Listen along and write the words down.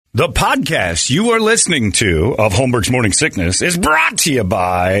The podcast you are listening to of Holmberg's Morning Sickness is brought to you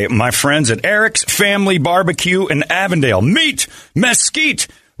by my friends at Eric's Family Barbecue in Avondale. Meet, mesquite,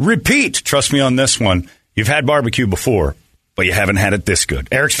 repeat. Trust me on this one. You've had barbecue before, but you haven't had it this good.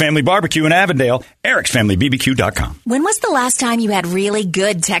 Eric's Family Barbecue in Avondale, ericsfamilybbq.com. When was the last time you had really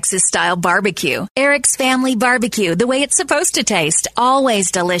good Texas-style barbecue? Eric's Family Barbecue, the way it's supposed to taste.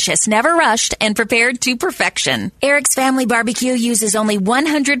 Always delicious, never rushed, and prepared to perfection. Eric's Family Barbecue uses only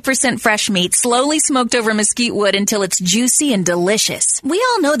 100% fresh meat, slowly smoked over mesquite wood until it's juicy and delicious. We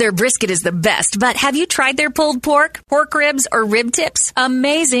all know their brisket is the best, but have you tried their pulled pork ribs, or rib tips?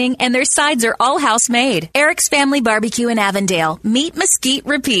 Amazing, and their sides are all house-made. Eric's Family Barbecue in Avondale. Meet, mesquite,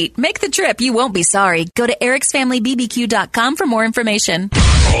 repeat. Make the trip. You won't be sorry. Go to ericsfamilybbq.com for more information.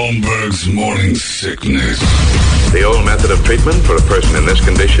 Holmberg's Morning Sickness. The old method of treatment for a person in this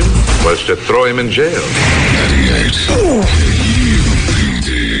condition was to throw him in jail. 98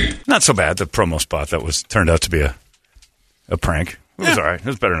 KUPD. Not so bad, the promo spot that turned out to be a prank. It was all right. It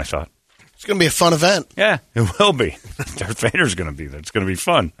was better than I thought. It's going to be a fun event. Yeah, it will be. Darth Vader's going to be there. It's going to be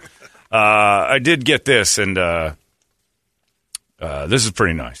fun. I did get this, and this is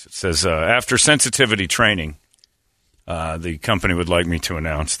pretty nice. It says, after sensitivity training, the company would like me to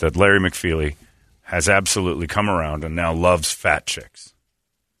announce that Larry McFeely has absolutely come around and now loves fat chicks.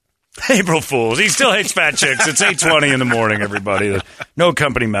 April Fools. He still hates fat chicks. It's 8:20 in the morning, everybody. No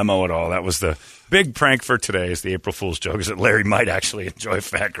company memo at all. That was the big prank for today, is the April Fool's joke, is that Larry might actually enjoy a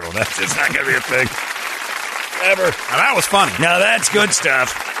fat girl. That's just not going to be a thing. Ever. Now, that was funny. Now, that's good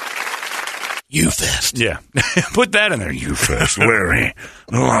stuff. U-Fest. Yeah. Put that in there. U-Fest. Larry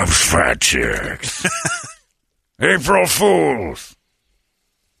loves fat chicks. April Fools.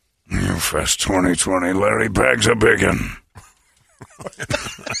 U-Fest 2020. Larry bags a biggin.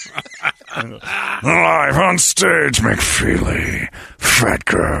 Live on stage, McFeely. Fat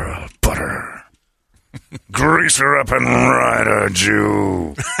girl, butter. Grease her up and ride a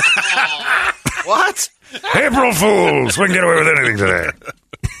Jew. What? April Fools. We can get away with anything today.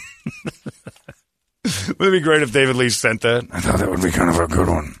 Would it be great if David Lee sent that? I thought that would be kind of a good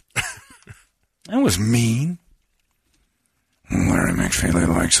one. That was mean. Larry McFeely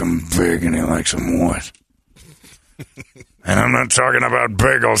likes them big and he likes them what? And I'm not talking about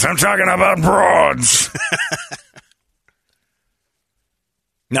bagels. I'm talking about broads.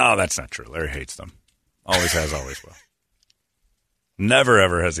 No, that's not true. Larry hates them. Always has, always will. Never,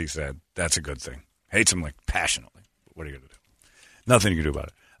 ever has he said, that's a good thing. Hates them, like, passionately. What are you going to do? Nothing you can do about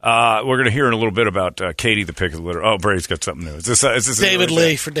it. We're going to hear in a little bit about Katie, the pick of the litter. Oh, Brady's got something new. Is this David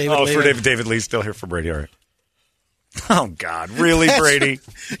Lee for David Lee. Oh, for David Lee's still here for Brady. All right. Oh, God. Really, Brady?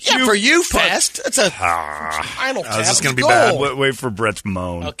 Yeah, for U-Fest. It's a final test. This is going to be bad. Wait for Brett's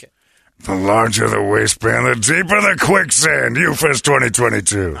moan. Okay. The larger the waistband, the deeper the quicksand. U-Fest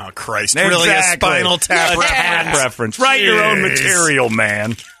 2022. Oh, Christ. Exactly. Really a Spinal Tap reference. Write your own material,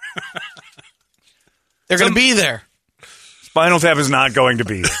 man. They're going to be there. Spinal Tap is not going to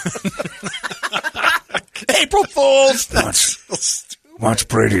be there. April Fools. Watch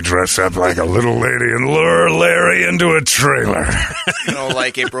Brady dress up like a little lady and lure Larry into a trailer. I don't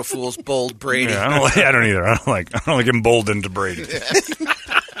like April Fool's bold Brady. Yeah, I don't either. I don't like emboldened Brady.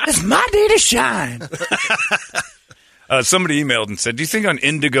 It's my day to shine. Somebody emailed and said, do you think on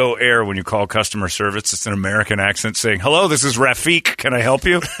Indigo Air, when you call customer service, it's an American accent saying, hello, this is Rafiq. Can I help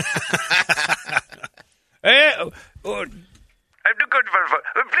you? Hey, please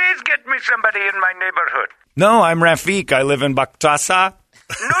get me somebody in my neighborhood. No, I'm Rafiq. I live in Baktasa.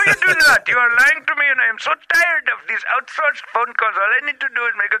 No, you do not. You are lying to me, and I am so tired of these outsourced phone calls. All I need to do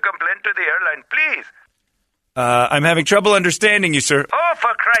is make a complaint to the airline, please. I'm having trouble understanding you, sir. Oh,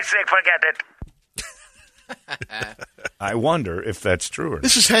 for Christ's sake, forget it. I wonder if that's true or not.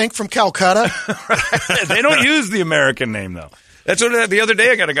 This is Hank from Calcutta. They don't use the American name, though. That's what the other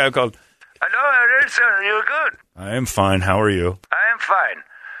day I got a guy who called. Hello, sir. You're good. I am fine. How are you? I am fine.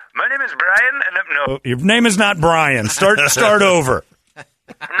 My name is Brian, and Oh, your name is not Brian. Start over. No,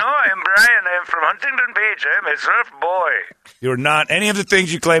 I am Brian. I am from Huntington Beach. I am a surf boy. You're not any of the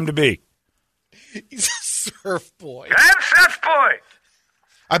things you claim to be. He's a surf boy. I am surf boy.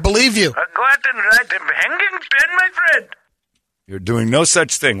 I believe you. I go out and ride him hanging ten, my friend. You're doing no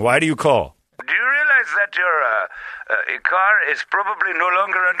such thing. Why do you call? Do you realize that your car is probably no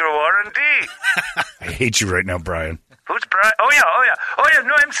longer under warranty? I hate you right now, Brian. Who's Brian? Oh, yeah.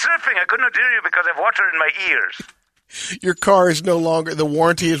 No, I'm surfing. I could not hear you because I have water in my ears. Your car is no longer, the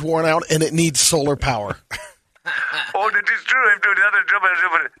warranty is worn out, and it needs solar power. Oh, that is true. I'm doing another job.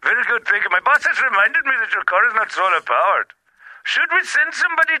 Very good. Thank you. My boss has reminded me that your car is not solar powered. Should we send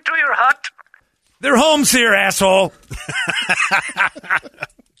somebody to your hut? Their home's here, asshole.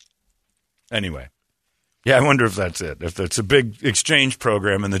 Anyway. Yeah, I wonder if that's it. If it's a big exchange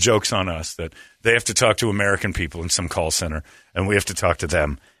program and the joke's on us that they have to talk to American people in some call center and we have to talk to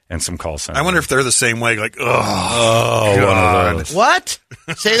them in some call center. I wonder if they're the same way. Like, one of those. What?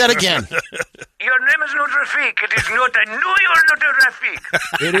 Say that again. Your name is not Rafik. It is not. I know you're not a Rafik.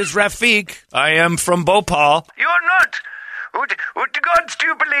 It is Rafik. I am from Bhopal. You're not. What gods do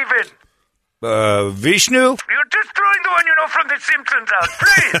you believe in? Vishnu? You're just throwing the one you know from The Simpsons out.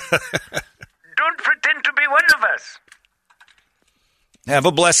 Please. Don't pretend to be one of us. Have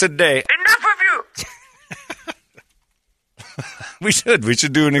a blessed day. Enough of you. We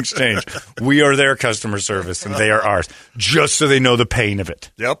should do an exchange. We are their customer service and they are ours, just so they know the pain of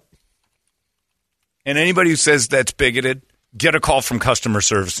it. Yep. And anybody who says that's bigoted, get a call from customer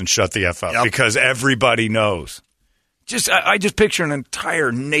service and shut the F up, because everybody knows. I just picture an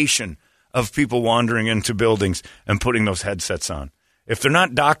entire nation of people wandering into buildings and putting those headsets on. If they're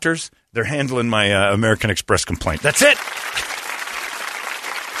not doctors, they're handling my American Express complaint. That's it.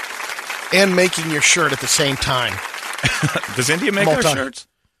 And making your shirt at the same time. Does India make our shirts?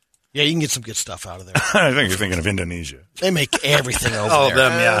 Yeah, you can get some good stuff out of there. I think you're thinking of Indonesia. They make everything over All there.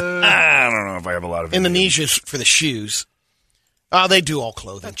 of them, yeah. I don't know if I have a lot of Indonesia's for the shoes. They do all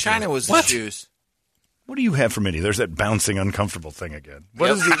clothing. China too. was the shoes. What do you have from India? There's that bouncing, uncomfortable thing again.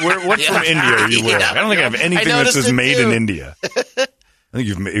 What from India are you wearing? I don't think I have anything that says made in India. I think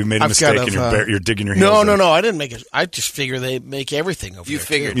you've made a mistake and you're digging your heels in. No, I didn't make it. I just figure they make everything over there. You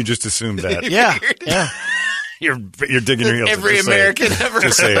figured. You just assumed that. Yeah. You're digging your heels in. Every American ever.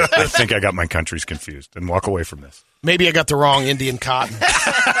 Just say it. I think I got my countries confused and walk away from this. Maybe I got the wrong Indian cotton.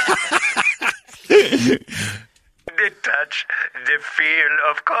 The touch, the feel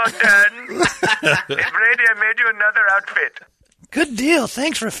of cotton. Brady, I made you another outfit. Good deal.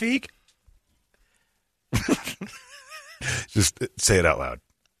 Thanks, Rafik. Just say it out loud.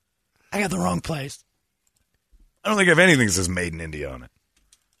 I got the wrong place. I don't think I have anything that says made in India on it.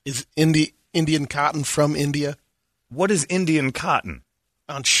 Is Indian cotton from India? What is Indian cotton?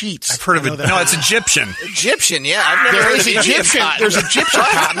 On sheets. I've heard of it. No, it's Egyptian. Egyptian, yeah. I've never heard of Egyptian. There's Egyptian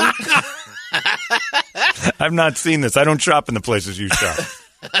cotton. I've not seen this. I don't shop in the places you shop.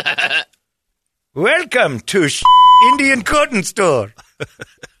 Welcome to Indian cotton store.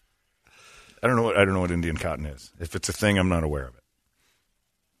 I don't know what Indian cotton is. If it's a thing, I'm not aware of it.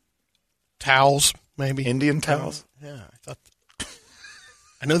 Towels, maybe. Indian towels? Yeah,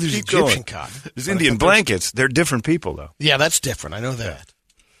 I know there's Egyptian cotton. There's Indian blankets. They're different people, though. Yeah, that's different. I know that.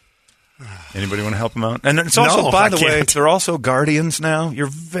 Anybody want to help them out? And it's also, by the way, they're also guardians now. You're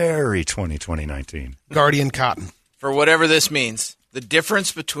very 2019. Guardian cotton. For whatever this means, the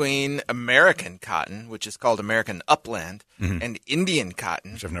difference between American cotton, which is called American upland, and Indian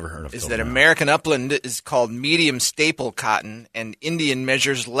cotton, which I've never heard of, is that American upland is called medium staple cotton, and Indian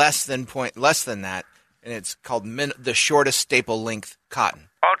measures less than that, and it's called the shortest staple length cotton.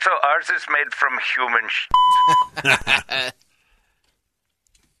 Also, ours is made from human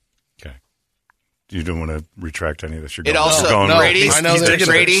Okay. You don't want to retract any of this? Brady?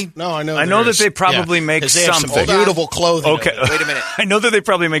 I know that they probably make something. Some beautiful clothing. Okay. Wait a minute. I know that they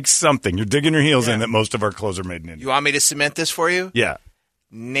probably make something. You're digging your heels in that most of our clothes are made in India. You want me to cement this for you? Yeah.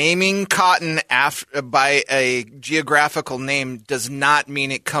 Naming cotton by a geographical name does not mean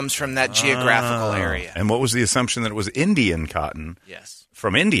it comes from that geographical area. And what was the assumption that it was Indian cotton? Yes.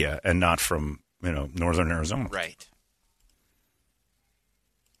 From India and not from, northern Arizona. Right.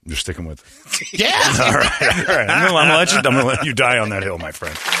 You're sticking with it. Yeah. All right. I'm gonna let you die on that hill, my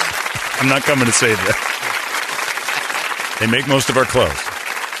friend. I'm not coming to save you. They make most of our clothes.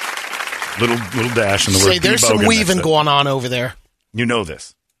 Little dash in the word. There's some weaving going on over there. You know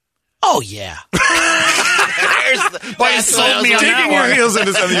this. Oh yeah. By sold me on digging your heels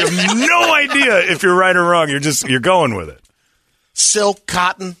into something, you have no idea if you're right or wrong. You're going with it. Silk,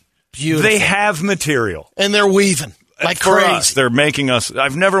 cotton, beautiful. They have material, and they're weaving. Like for crazy. us, they're making us.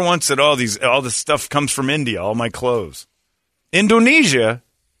 I've never once said all this stuff comes from India. All my clothes, Indonesia,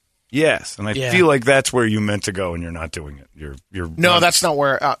 yes, and I feel like that's where you meant to go, and you're not doing it. You're no, that's not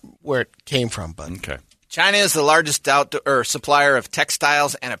where it came from. But okay, China is the largest supplier of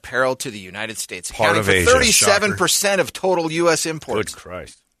textiles and apparel to the United States, part of Asia. 37% of total U.S. imports. Good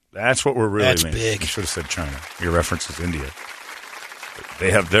Christ, that's what we're really. That's meaning. big. You should have said China. Your reference is India.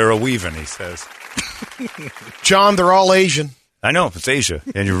 They're a weaving. He says. John, they're all Asian. I know it's Asia,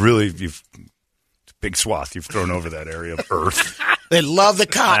 and it's a big swath you've thrown over that area of Earth. They love the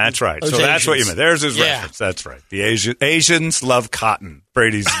cotton. That's right. Those So that's what you Asians. meant. There's his reference. That's right. The Asians love cotton.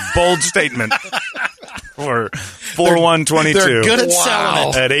 Brady's bold statement for 4122. They're good at selling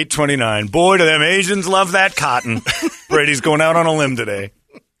it. At 829. Boy, do them Asians love that cotton. Brady's going out on a limb today,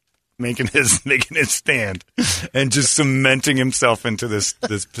 making his stand and just cementing himself into this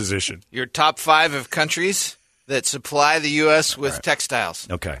position. Your top 5 of countries that supply the U.S. with textiles.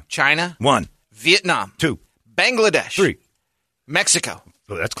 Okay. China. 1. Vietnam. 2. Bangladesh. 3. Mexico.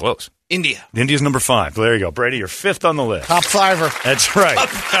 Oh, that's close. India. India's number 5. There you go. Brady, you're 5th on the list. Top fiver. That's right.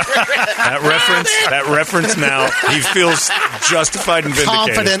 that reference now, he feels justified and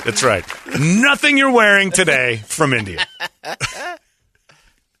vindicated. Confident. That's right. Nothing you're wearing today from India.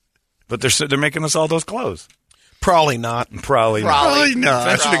 But they're making us all those clothes. Probably not. Probably Probably not. not.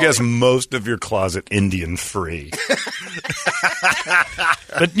 I should have guessed most of your closet Indian free.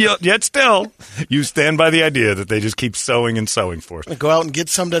 But yet still, you stand by the idea that they just keep sewing and sewing for us. Go out and get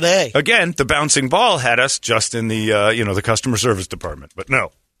some today. Again, the bouncing ball had us just in the the customer service department, but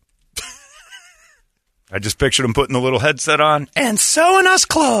no. I just pictured him putting the little headset on and sewing us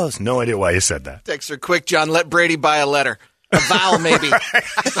clothes. No idea why you said that. Texter quick, John. Let Brady buy a letter. A vowel, maybe.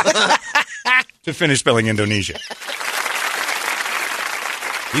 To finish spelling Indonesia.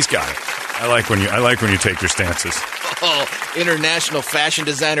 He's got it. I like when you take your stances. Oh, international fashion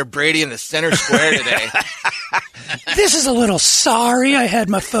designer Brady in the center square today. This is a little sorry. I had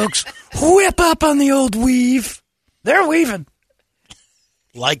my folks whip up on the old weave. They're weaving.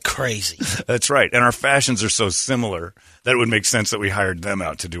 Like crazy. That's right. And our fashions are so similar that it would make sense that we hired them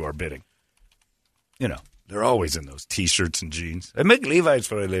out to do our bidding. You know, they're always in those T-shirts and jeans. I make Levi's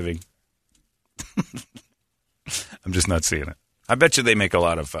for a living. I'm just not seeing it. I bet you they make a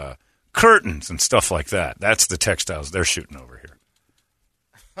lot of curtains and stuff like that. That's the textiles they're shooting over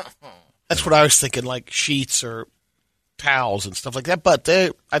here. That's what I was thinking, like sheets or towels and stuff like that. But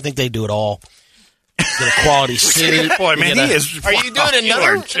I think they do it all. Get a quality suit. Boy, man, he is. Are you doing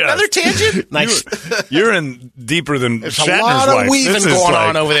another tangent? Nice. You're in deeper than There's Shatner's a lot of wife. weaving This is going like-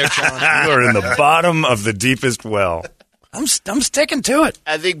 on over there, John. You are in the bottom of the deepest well. I'm sticking to it.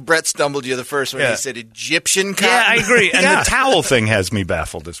 I think Brett stumbled you the first one. Yeah. He said Egyptian cotton. Yeah, I agree. And the towel thing has me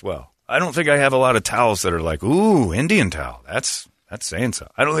baffled as well. I don't think I have a lot of towels that are like, ooh, Indian towel. That's saying so.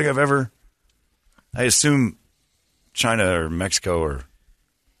 I don't think I've ever. I assume China or Mexico or,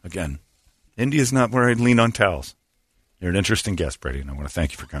 again, India's not where I'd lean on towels. You're an interesting guest, Brady, and I want to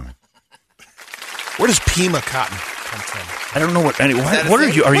thank you for coming. Where does Pima cotton come from? I don't know what. that a What are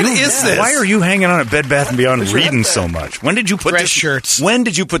thing? you? Are What you? is this? Why are you hanging on at Bed Bath & Beyond reading so much? When did you put Dress this, shirts. When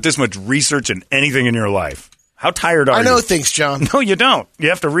did you put this much research in anything in your life? How tired are you? I know things, John. No, you don't. You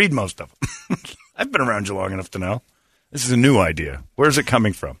have to read most of them. I've been around you long enough to know. This is a new idea. Where's it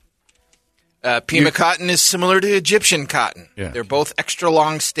coming from? Pima cotton is similar to Egyptian cotton. Yeah. They're both extra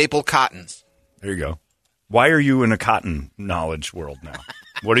long staple cottons. There you go. Why are you in a cotton knowledge world now?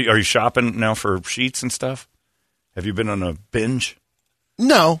 Are you shopping now for sheets and stuff? Have you been on a binge?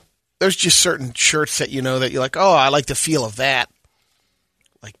 No. There's just certain shirts that you know that you're like, oh, I like the feel of that.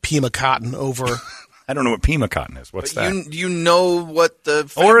 Like Pima cotton over. I don't know what Pima cotton is. What's that? You know what the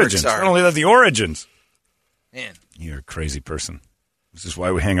fabrics Origins. are. I only have the origins. Man. You're a crazy person. This is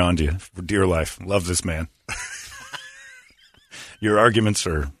why we hang on to you for dear life. Love this man. Your arguments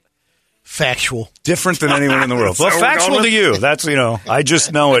are Factual. different than anyone in the world. Well, So factual going to you. That's, I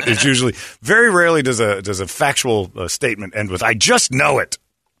just know it is usually, very rarely does a factual statement end with, I just know it.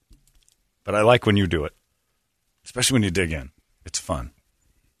 But I like when you do it, especially when you dig in. It's fun.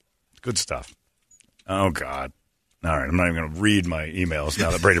 Good stuff. Oh, God. All right, I'm not even going to read my emails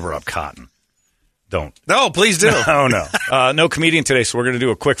now that Brady brought up cotton. Don't. No, please do. Oh, no. No comedian today, so we're going to do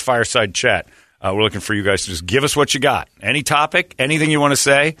a quick fireside chat. We're looking for you guys to just give us what you got. Any topic, anything you want to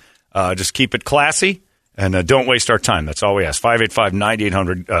say, just keep it classy, and don't waste our time. That's all we ask.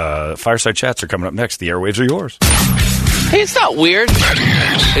 585-9800. Fireside chats are coming up next. The airwaves are yours. Hey, it's not weird.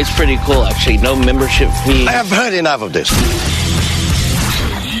 It's pretty cool, actually. No membership fee. I have heard enough of this.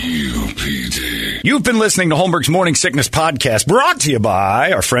 You've been listening to Holmberg's Morning Sickness Podcast, brought to you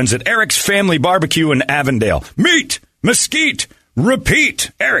by our friends at Eric's Family Barbecue in Avondale. Meet, mesquite,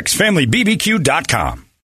 repeat. Eric'sFamilyBBQ.com.